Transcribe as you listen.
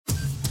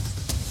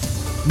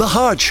The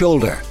Hard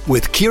Shoulder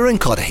with Kieran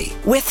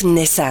with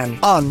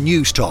Nissan on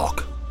News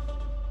Talk.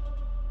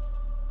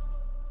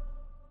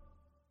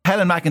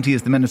 Helen McEntee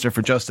is the Minister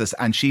for Justice,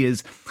 and she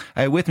is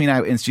with me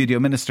now in studio.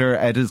 Minister,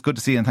 it is good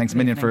to see you, and thanks a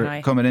million for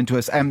coming into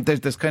us.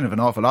 There's kind of an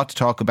awful lot to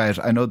talk about.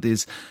 I know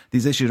these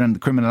issues around the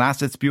Criminal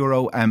Assets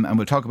Bureau, and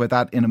we'll talk about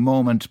that in a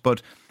moment.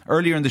 But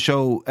earlier in the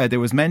show, there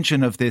was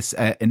mention of this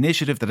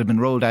initiative that had been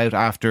rolled out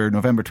after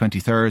November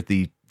 23rd,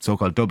 the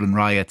so-called Dublin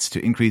riots,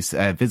 to increase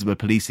visible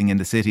policing in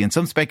the city, and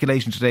some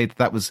speculation today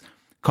that was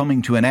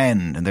coming to an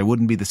end and there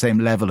wouldn't be the same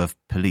level of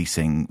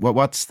policing.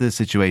 What's the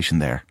situation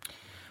there?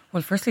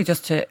 Well, firstly,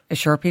 just to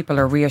assure people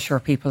or reassure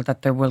people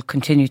that there will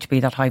continue to be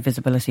that high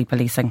visibility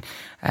policing.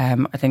 I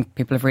think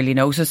people have really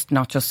noticed,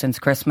 not just since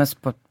Christmas,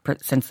 but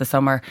since the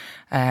summer,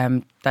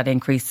 that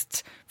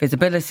increased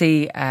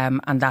visibility,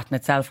 and that in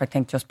itself, I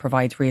think, just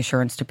provides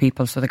reassurance to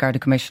people. So the Garda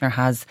Commissioner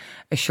has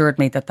assured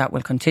me that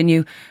will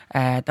continue,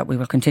 that we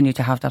will continue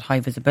to have that high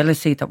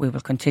visibility, that we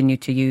will continue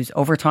to use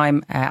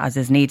overtime as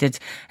is needed,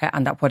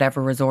 and that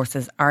whatever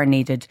resources are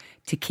needed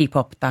to keep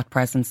up that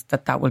presence,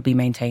 that will be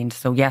maintained.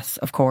 So yes,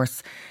 of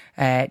course,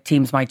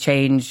 teams might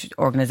change,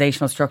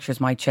 organisational structures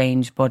might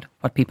change, but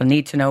what people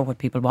need to know, what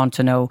people want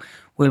to know,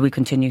 will we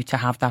continue to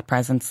have that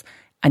presence?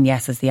 And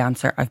yes is the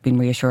answer. I've been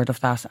reassured of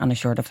that and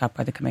assured of that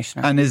by the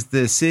Commissioner. And is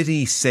the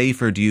city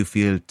safer, do you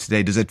feel,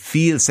 today? Does it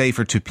feel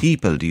safer to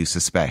people, do you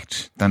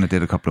suspect, than it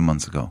did a couple of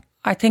months ago?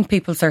 I think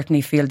people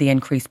certainly feel the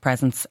increased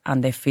presence,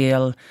 and they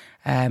feel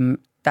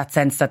that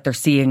sense that they're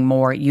seeing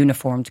more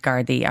uniformed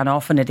Gardaí, and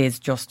often it is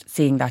just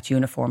seeing that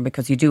uniform,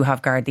 because you do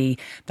have Gardaí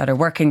that are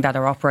working, that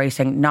are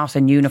operating not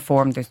in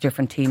uniform. There's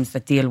different teams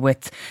that deal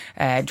with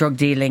drug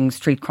dealing,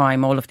 street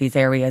crime, all of these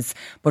areas,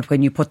 but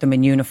when you put them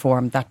in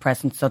uniform, that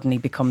presence suddenly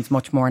becomes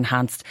much more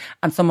enhanced.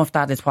 And some of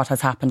that is what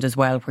has happened as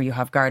well, where you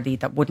have Gardaí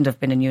that wouldn't have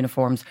been in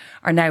uniforms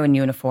are now in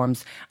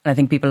uniforms, and I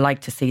think people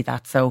like to see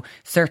that. So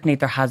certainly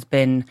there has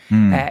been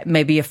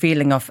maybe a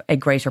feeling of a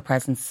greater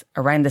presence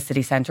around the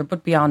city centre,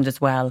 but beyond as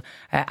well.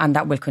 And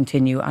that will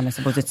continue, and I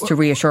suppose it's to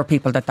reassure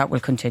people that will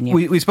continue.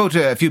 We spoke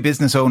to a few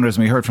business owners,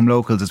 and we heard from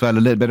locals as well a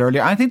little bit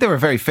earlier. I think they were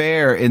very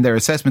fair in their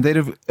assessment. They'd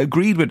have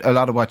agreed with a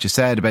lot of what you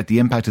said about the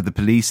impact of the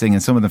policing,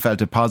 and some of them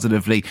felt it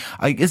positively.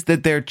 I guess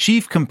that their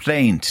chief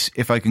complaint,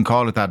 if I can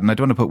call it that, and I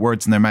don't want to put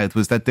words in their mouth,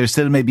 was that there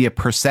still may be a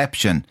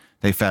perception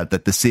they felt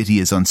that the city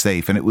is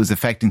unsafe, and it was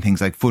affecting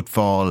things like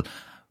footfall,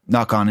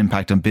 knock-on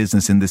impact on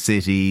business in the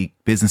city.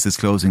 Businesses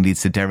closing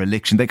leads to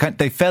dereliction.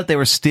 They felt they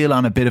were still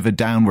on a bit of a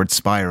downward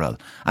spiral,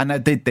 and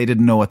they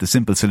didn't know what the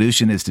simple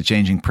solution is to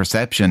changing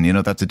perception. You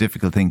know, that's a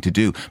difficult thing to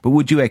do. But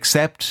would you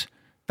accept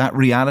that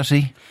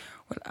reality?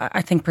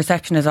 I think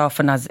perception is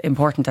often as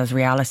important as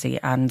reality,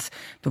 and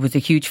there was a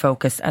huge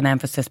focus and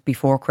emphasis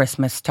before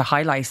Christmas to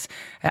highlight,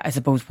 I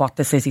suppose, what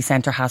the city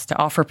centre has to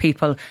offer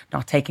people,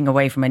 not taking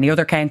away from any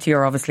other county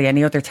or obviously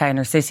any other town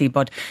or city,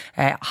 but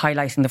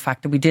highlighting the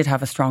fact that we did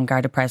have a strong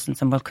Garda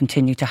presence and will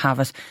continue to have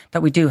it,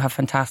 that we do have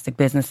fantastic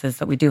businesses,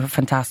 that we do have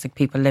fantastic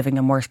people living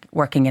and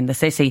working in the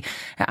city,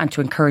 and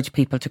to encourage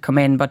people to come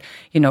in. But,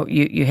 you know,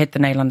 you hit the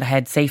nail on the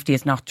head. Safety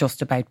is not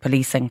just about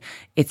policing.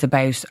 It's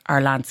about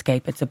our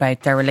landscape. It's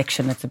about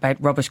dereliction. It's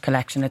about rubbish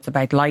collection. It's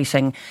about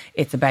lighting.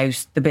 It's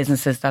about the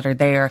businesses that are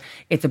there.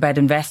 It's about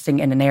investing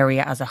in an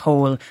area as a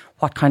whole.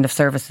 What kind of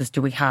services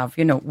do we have?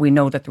 You know, we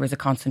know that there is a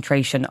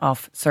concentration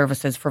of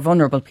services for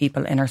vulnerable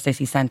people in our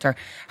city centre.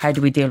 How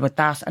do we deal with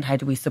that, and how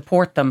do we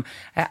support them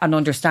and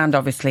understand,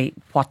 obviously,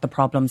 what the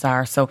problems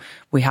are? So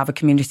we have a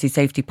community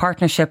safety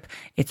partnership.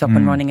 It's up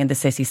and running in the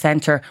city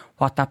centre.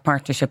 What that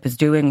partnership is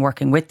doing,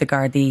 working with the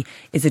Gardaí,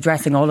 is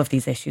addressing all of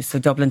these issues. So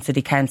Dublin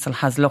City Council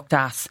has looked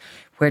at,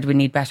 where do we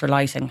need better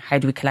lighting? How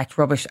do we collect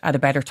rubbish at a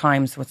better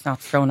time so it's not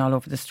thrown all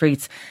over the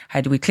streets?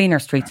 How do we clean our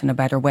streets in a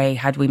better way?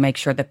 How do we make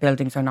sure that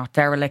buildings are not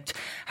derelict?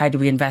 How do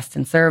we invest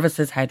in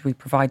services? How do we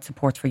provide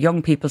support for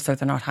young people so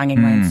they're not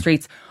hanging around the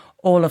streets?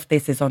 All of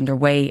this is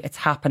underway. It's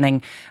happening.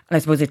 And I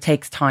suppose it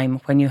takes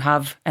time. When you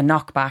have a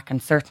knockback,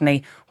 and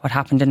certainly what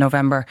happened in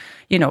November,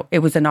 you know, it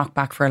was a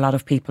knockback for a lot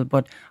of people.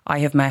 But I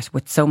have met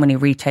with so many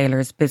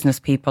retailers, business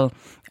people,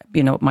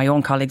 you know, my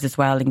own colleagues as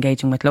well,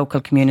 engaging with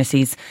local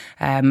communities.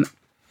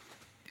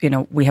 You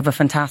know, we have a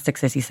fantastic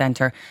city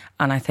centre,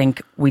 and I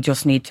think we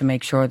just need to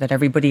make sure that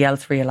everybody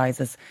else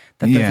realises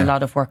that there's a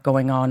lot of work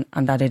going on,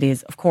 and that it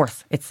is, of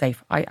course, it's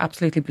safe. I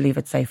absolutely believe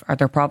it's safe. Are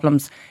there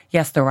problems?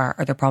 Yes, there are.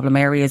 Are there problem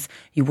areas?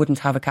 You wouldn't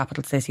have a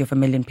capital city of 1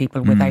 million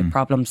people without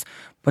problems,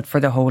 but for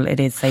the whole,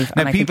 it is safe.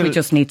 Now, and I think we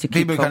just need to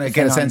keep people kind of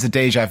get a sense of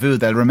deja vu.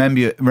 They'll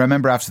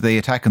remember after the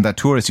attack on that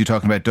tourist, you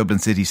talking about Dublin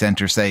City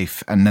Centre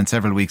safe, and then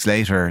several weeks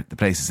later, the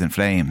place is in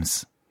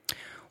flames.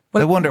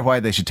 Well, I wonder why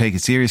they should take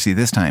it seriously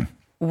this time.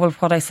 Well,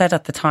 what I said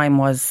at the time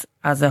was,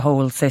 as a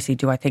whole city,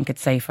 do I think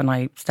it's safe? And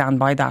I stand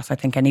by that. I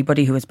think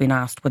anybody who has been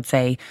asked would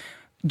say,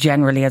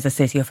 generally, as a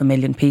city of 1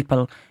 million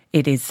people,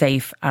 it is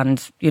safe.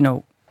 And, you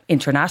know,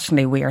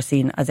 internationally, we are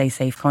seen as a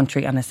safe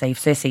country and a safe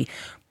city.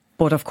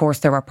 But of course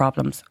there are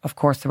problems. Of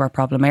course there are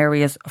problem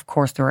areas. Of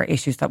course there are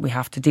issues that we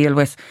have to deal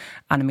with.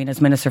 And I mean,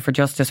 as Minister for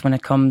Justice, when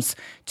it comes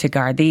to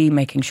Gardaí,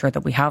 making sure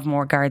that we have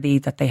more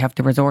Gardaí, that they have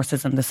the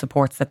resources and the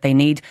supports that they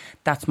need,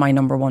 that's my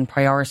number one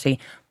priority.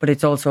 But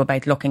it's also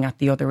about looking at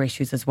the other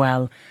issues as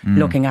well,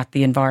 looking at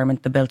the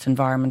environment, the built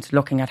environment,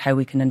 looking at how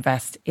we can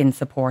invest in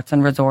supports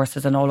and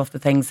resources and all of the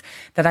things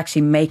that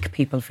actually make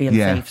people feel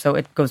safe. So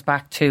it goes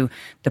back to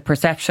the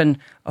perception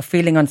of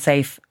feeling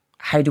unsafe.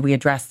 How do we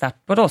address that?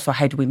 But also,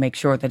 how do we make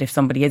sure that if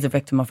somebody is a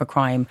victim of a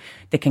crime,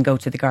 they can go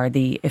to the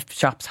Gardaí? If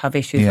shops have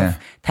issues of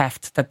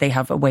theft, that they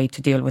have a way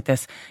to deal with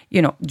this.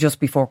 You know,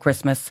 just before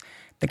Christmas,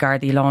 the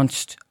Gardaí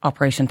launched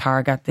Operation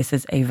Targa. This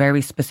is a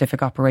very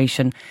specific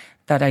operation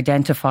that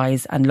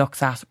identifies and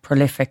looks at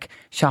prolific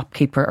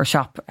shopkeeper or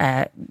shop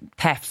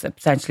thefts,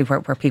 essentially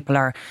where people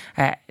are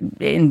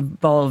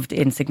involved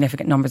in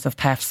significant numbers of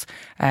thefts,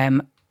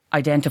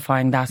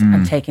 identifying that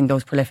and taking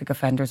those prolific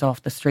offenders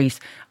off the street.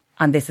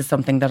 And this is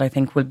something that I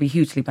think will be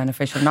hugely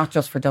beneficial, not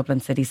just for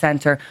Dublin City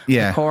Centre,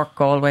 but Cork,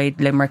 Galway,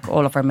 Limerick,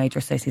 all of our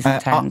major cities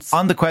and towns.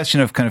 On the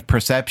question of kind of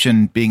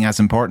perception being as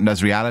important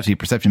as reality,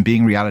 perception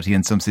being reality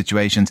in some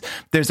situations,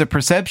 there's a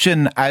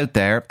perception out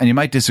there, and you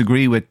might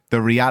disagree with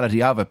the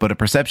reality of it, but a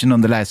perception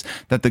nonetheless,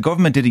 that the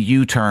government did a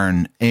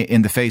U-turn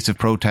in the face of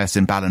protests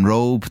in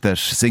Ballinrobe, that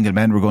single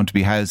men were going to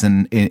be housed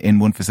in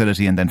one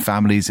facility and then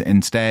families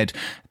instead.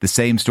 The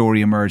same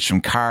story emerged from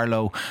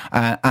Carlow.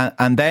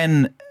 And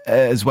then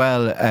as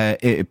well,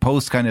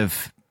 post kind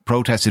of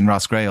protests in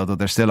Roscrea, although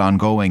they're still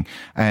ongoing,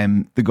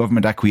 the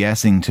government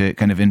acquiescing to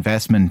kind of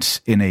investment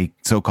in a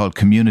so-called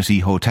community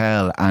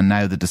hotel and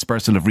now the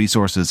dispersal of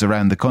resources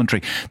around the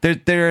country.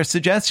 There are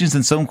suggestions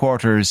in some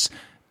quarters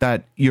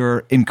that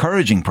you're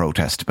encouraging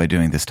protest by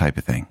doing this type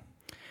of thing.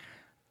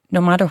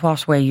 No matter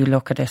what way you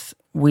look at it,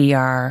 we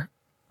are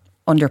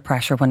under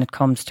pressure when it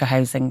comes to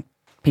housing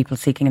people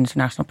seeking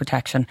international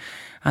protection.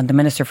 And the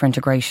Minister for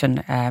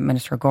Integration,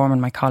 Minister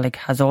Gorman, my colleague,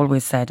 has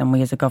always said, and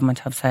we as a government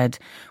have said,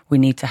 we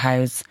need to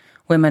house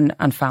women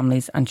and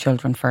families and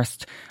children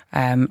first.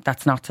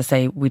 That's not to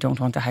say we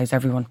don't want to house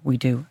everyone. We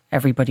do.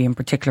 Everybody, in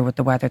particular with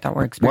the weather that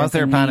we're experiencing. Was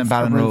there a plan in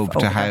Ballinrobe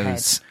to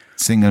house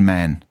single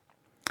men?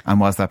 And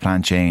was that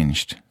plan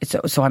changed?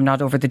 So I'm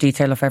not over the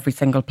detail of every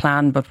single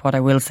plan, but what I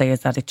will say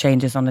is that it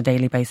changes on a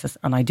daily basis,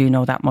 and I do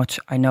know that much.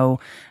 I know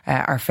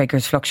our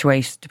figures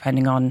fluctuate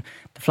depending on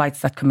the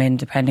flights that come in,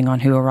 depending on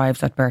who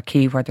arrives at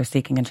Berkey, where they're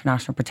seeking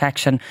international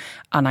protection.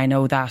 And I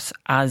know that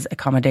as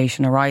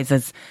accommodation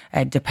arises,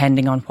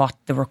 depending on what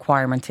the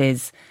requirement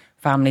is,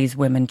 families,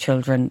 women,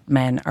 children,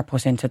 men are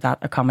put into that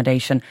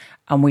accommodation.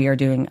 And we are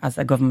doing, as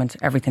a government,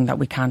 everything that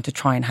we can to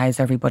try and house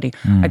everybody.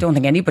 I don't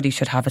think anybody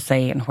should have a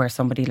say in where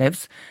somebody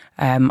lives.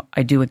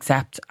 I do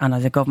accept, and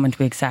as a government,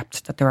 we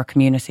accept that there are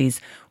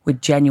communities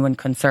with genuine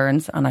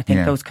concerns. And I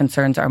think those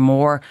concerns are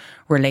more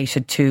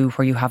related to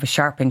where you have a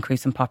sharp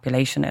increase in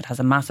population. It has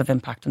a massive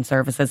impact on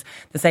services.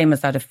 The same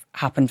as that if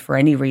happened for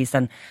any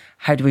reason,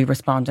 how do we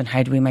respond and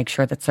how do we make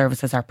sure that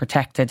services are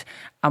protected?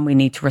 And we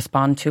need to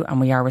respond to, and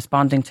we are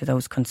responding to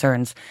those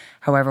concerns.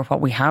 However,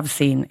 what we have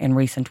seen in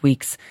recent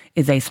weeks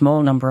is a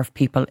small number of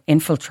people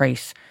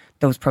infiltrate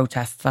those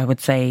protests, I would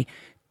say,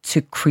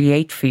 to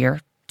create fear,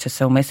 to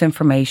sow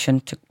misinformation,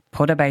 to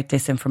put about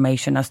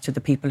disinformation as to the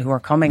people who are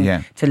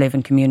coming to live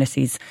in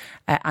communities.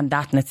 And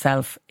that in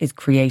itself is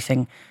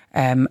creating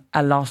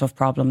a lot of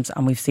problems.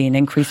 And we've seen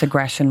increased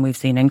aggression, we've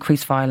seen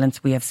increased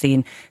violence, we have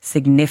seen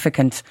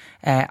significant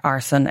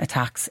arson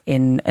attacks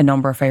in a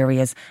number of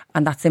areas,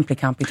 and that simply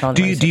can't be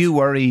tolerated. Do you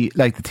worry,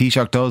 like the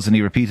Taoiseach does, and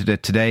he repeated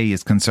it today,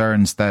 his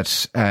concerns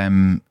that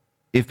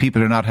if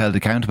people are not held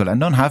accountable, and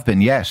none have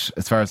been yet,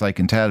 as far as I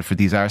can tell, for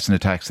these arson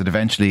attacks, that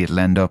eventually it'll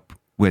end up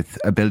with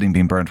a building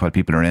being burnt while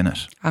people are in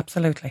it?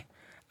 Absolutely.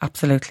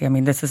 Absolutely. I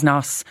mean, this is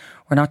not,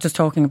 we're not just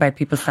talking about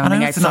people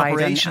standing outside. It's an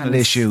operational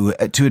issue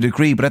to a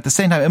degree, but at the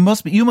same time,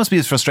 you must be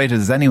as frustrated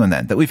as anyone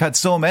then, that we've had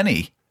so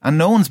many and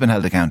no one's been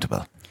held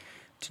accountable.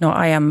 Do you know,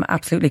 I am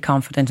absolutely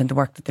confident in the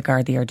work that the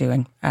Gardaí are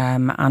doing.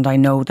 And I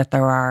know that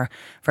there are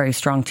very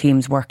strong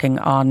teams working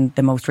on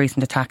the most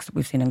recent attacks that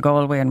we've seen in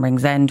Galway and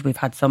Ringsend. We've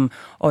had some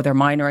other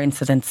minor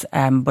incidents,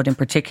 but in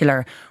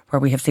particular where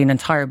we have seen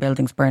entire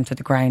buildings burned to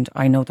the ground,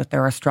 I know that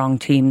there are strong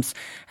teams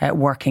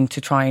working to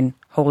try and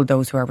hold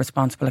those who are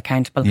responsible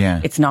accountable.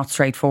 It's not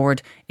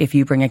straightforward. If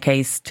you bring a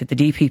case to the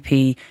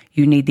DPP,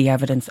 you need the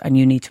evidence and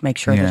you need to make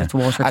sure that it's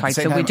watertight.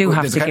 So we do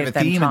have to give them time. There's kind of a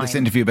theme in this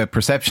interview about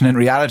perception and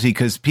reality,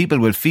 because people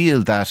will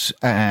feel that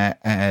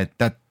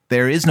that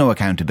there is no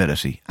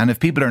accountability. And if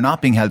people are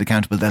not being held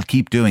accountable, they'll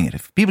keep doing it.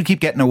 If people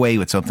keep getting away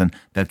with something,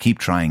 they'll keep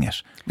trying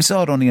it. We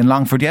saw it only in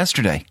Longford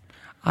yesterday.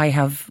 I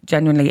have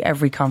genuinely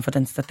every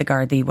confidence that the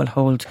Gardaí will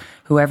hold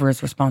whoever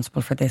is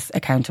responsible for this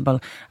accountable.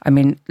 I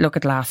mean, look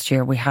at last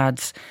year. We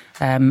had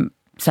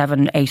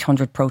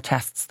 700-800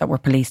 protests that were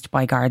policed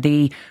by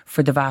Gardaí.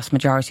 For the vast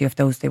majority of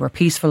those, they were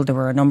peaceful. There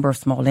were a number of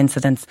small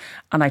incidents.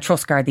 And I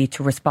trust Gardaí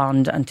to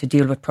respond and to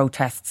deal with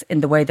protests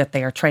in the way that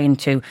they are trained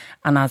to.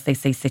 And as they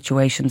see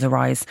situations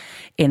arise,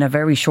 in a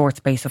very short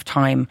space of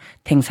time,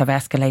 things have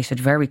escalated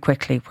very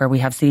quickly, where we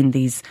have seen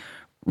these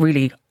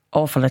really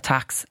awful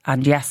attacks.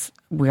 And yes,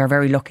 we are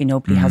very lucky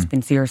nobody has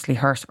been seriously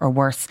hurt or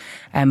worse.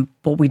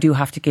 But we do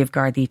have to give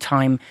Gardaí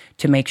time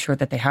to make sure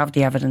that they have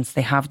the evidence,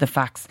 they have the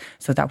facts,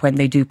 so that when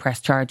they do press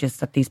charges,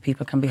 that these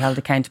people can be held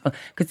accountable.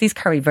 Because these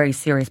carry very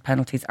serious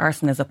penalties.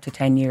 Arson is up to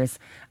 10 years.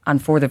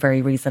 And for the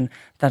very reason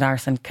that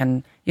arson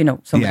can,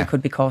 somebody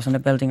could be caught in a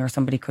building or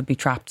somebody could be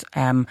trapped.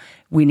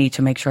 We need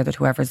to make sure that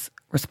whoever's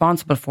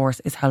responsible for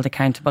it is held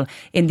accountable.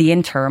 In the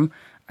interim,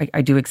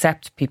 I do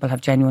accept people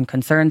have genuine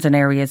concerns in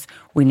areas.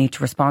 We need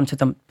to respond to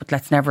them, but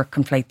let's never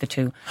conflate the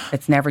two.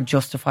 Let's never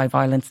justify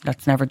violence.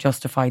 Let's never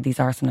justify these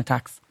arson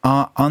attacks.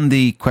 On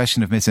the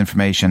question of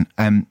misinformation,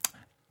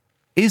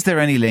 is there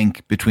any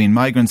link between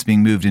migrants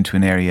being moved into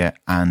an area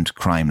and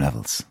crime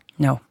levels?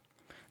 No.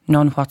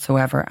 None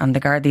whatsoever. And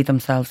the Gardaí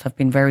themselves have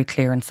been very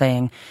clear in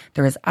saying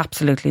there is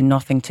absolutely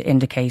nothing to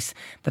indicate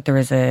that there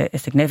is a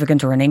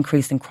significant or an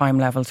increase in crime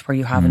levels where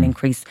you have an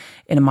increase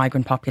in a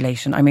migrant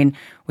population. I mean,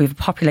 we have a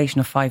population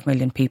of 5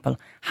 million people.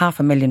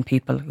 500,000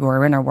 people who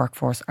are in our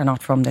workforce are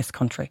not from this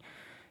country.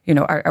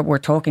 We're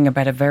talking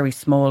about a very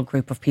small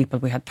group of people.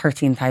 We had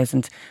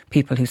 13,000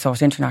 people who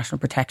sought international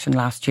protection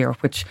last year,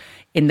 which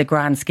in the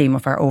grand scheme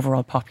of our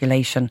overall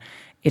population,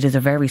 it is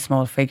a very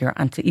small figure.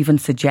 And to even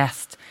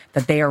suggest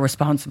that they are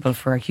responsible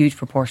for a huge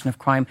proportion of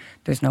crime,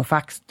 there's no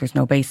facts, there's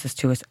no basis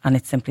to it, and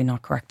it's simply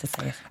not correct to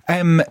say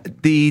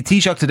it. The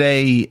Taoiseach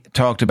today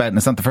talked about, and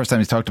it's not the first time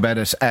he's talked about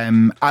it,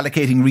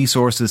 allocating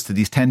resources to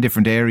these 10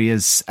 different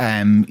areas,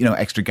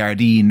 extra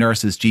Gardaí,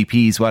 nurses,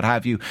 GPs, what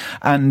have you.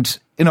 And,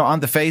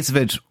 on the face of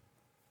it,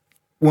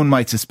 one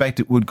might suspect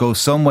it would go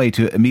some way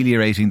to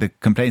ameliorating the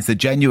complaints, the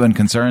genuine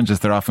concerns,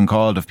 as they're often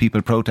called, of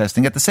people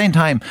protesting. At the same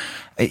time,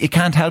 you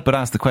can't help but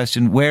ask the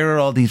question, where are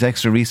all these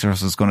extra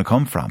resources going to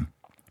come from?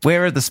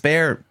 Where are the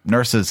spare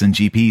nurses and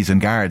GPs and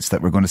guards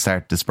that we're going to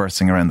start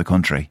dispersing around the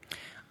country?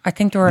 I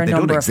think there are they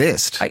don't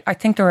exist. I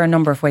think there are a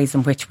number of ways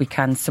in which we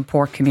can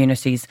support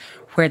communities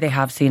where they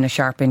have seen a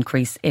sharp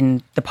increase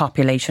in the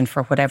population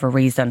for whatever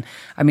reason.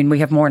 I mean, we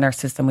have more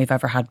nurses than we've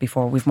ever had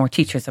before. We've more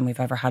teachers than we've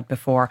ever had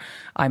before.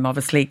 I'm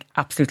obviously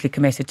absolutely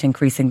committed to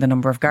increasing the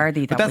number of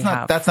Gardaí that we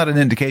have. That's not an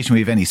indication we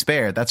have any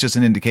spare. That's just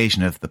an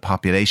indication of the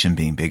population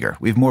being bigger.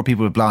 We have more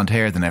people with blonde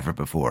hair than ever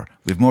before.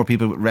 We have more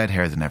people with red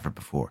hair than ever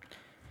before.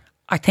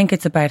 I think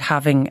it's about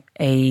having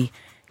a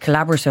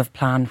collaborative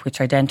plan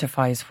which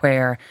identifies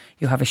where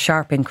you have a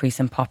sharp increase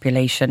in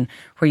population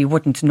where you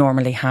wouldn't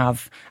normally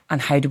have,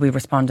 and how do we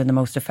respond in the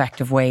most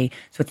effective way.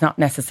 So it's not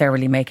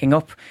necessarily making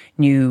up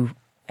new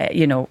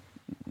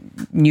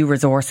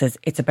resources.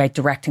 It's about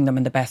directing them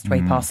in the best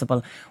way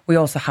possible. We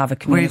also have a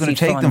community. Where are you going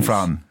to take them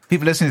from?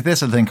 People listening to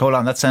this will think, hold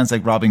on, that sounds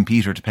like robbing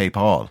Peter to pay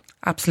Paul.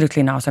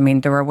 Absolutely not. I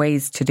mean, there are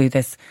ways to do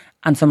this,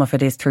 and some of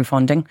it is through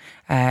funding.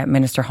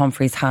 Minister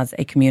Humphreys has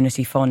a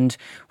community fund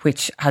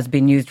which has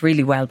been used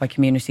really well by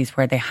communities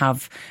where they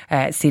have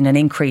seen an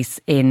increase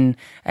in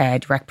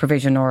direct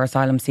provision or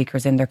asylum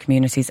seekers in their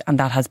communities, and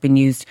that has been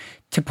used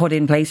to put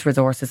in place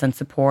resources and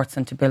supports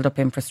and to build up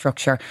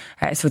infrastructure.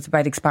 So it's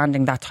about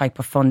expanding that type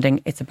of funding.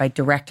 It's about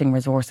directing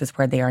resources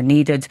where they are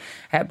needed.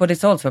 But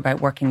it's also about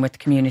working with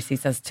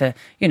communities as to,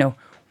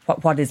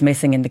 what is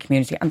missing in the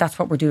community. And that's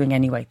what we're doing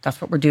anyway. That's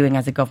what we're doing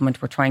as a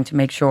government. We're trying to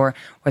make sure,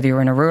 whether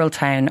you're in a rural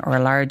town or a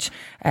large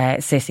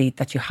city,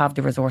 that you have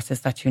the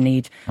resources that you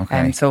need.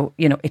 Okay. So,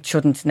 it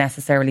shouldn't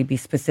necessarily be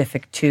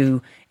specific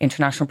to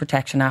international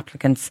protection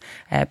applicants,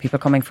 people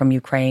coming from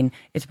Ukraine.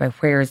 It's about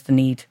where is the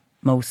need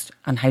most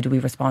and how do we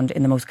respond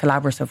in the most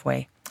collaborative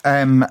way.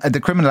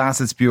 The Criminal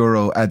Assets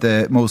Bureau,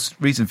 the most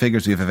recent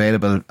figures we have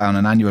available on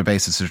an annual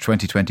basis are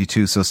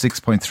 2022, so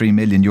 €6.3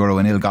 million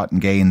in ill-gotten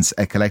gains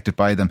collected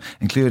by them,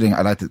 including,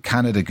 I like the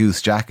Canada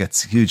Goose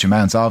jackets, huge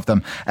amounts of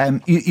them.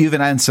 You've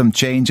announced some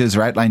changes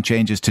or outlined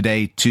changes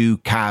today to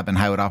CAB and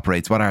how it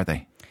operates. What are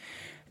they?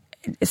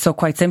 So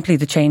quite simply,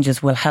 the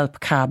changes will help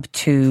CAB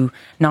to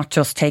not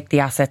just take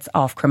the assets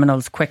off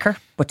criminals quicker,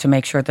 but to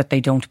make sure that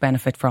they don't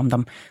benefit from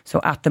them.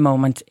 So at the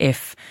moment,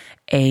 if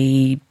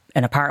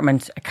an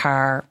apartment, a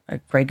car, a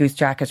Grey Goose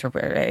jacket, or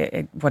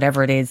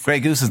whatever it is. Grey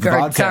Goose is the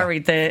vodka. Sorry,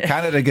 the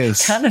Canada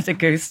Goose. Canada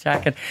Goose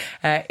jacket.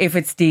 If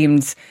it's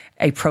deemed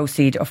a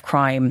proceed of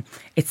crime,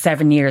 it's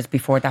 7 years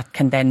before that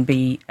can then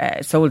be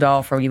sold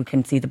off or you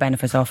can see the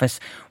benefit of it.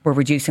 We're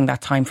reducing that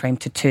time frame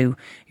to 2.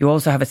 You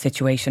also have a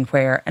situation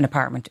where an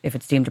apartment, if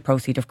it's deemed a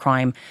proceed of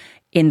crime,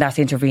 in that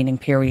intervening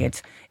period,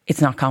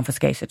 it's not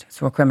confiscated.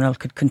 So a criminal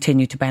could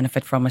continue to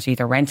benefit from it,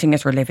 either renting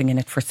it or living in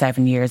it for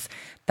 7 years.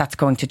 That's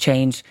going to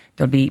change.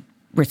 There'll be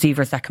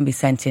receivers that can be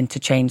sent in to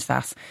change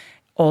that.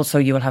 Also,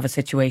 you will have a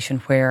situation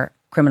where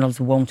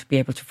criminals won't be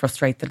able to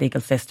frustrate the legal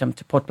system,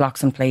 to put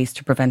blocks in place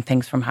to prevent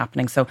things from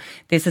happening. So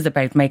this is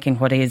about making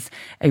what is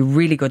a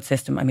really good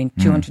system. I mean,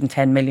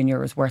 €210 million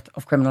worth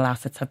of criminal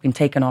assets have been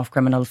taken off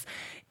criminals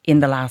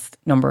in the last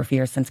number of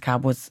years since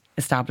CAB was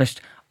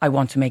established. I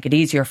want to make it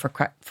easier for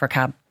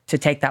CAB to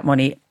take that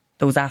money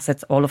those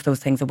assets, all of those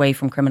things away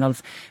from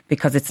criminals,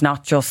 because it's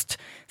not just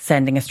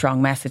sending a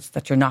strong message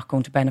that you're not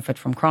going to benefit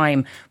from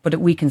crime, but it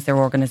weakens their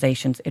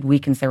organisations, it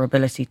weakens their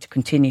ability to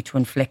continue to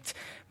inflict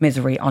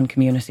misery on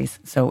communities.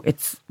 So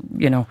it's,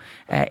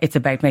 it's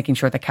about making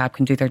sure that CAB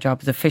can do their job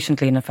as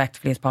efficiently and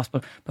effectively as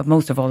possible, but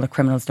most of all, the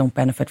criminals don't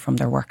benefit from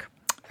their work.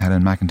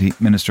 Helen McEntee,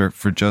 Minister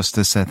for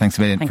Justice, thanks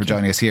a million for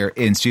joining us here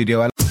in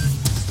studio.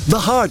 The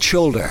Hard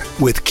Shoulder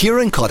with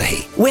Kieran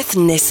with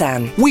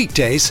Nissan.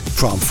 Weekdays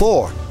from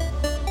 4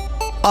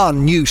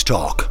 on News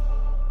Talk.